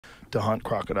to hunt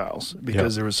crocodiles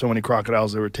because there were so many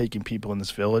crocodiles that were taking people in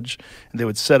this village, and they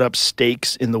would set up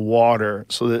stakes in the water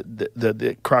so that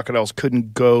the crocodiles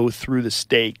couldn't go through the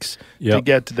stakes to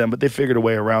get to them, but they figured a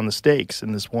way around the stakes.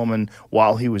 And this woman,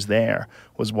 while he was there,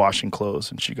 was washing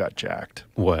clothes, and she got jacked.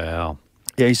 Wow.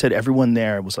 Yeah, he said everyone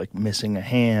there was like missing a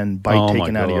hand, bite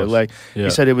taken out of your leg. He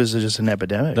said it was just an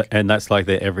epidemic. And that's like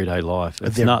their everyday life.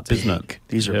 It's nuts, isn't it?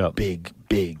 These are big,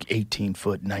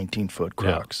 18-foot, 19-foot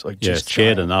crocs. Like just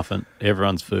scared giant. of nothing.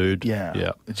 Everyone's food.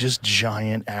 Yeah. Just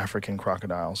giant African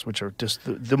crocodiles, which are just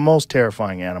the most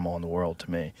terrifying animal in the world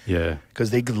to me. Yeah.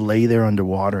 Because they could lay there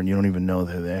underwater and you don't even know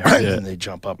they're there. And then they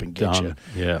jump up and get you.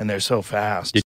 Yeah. And they're so fast.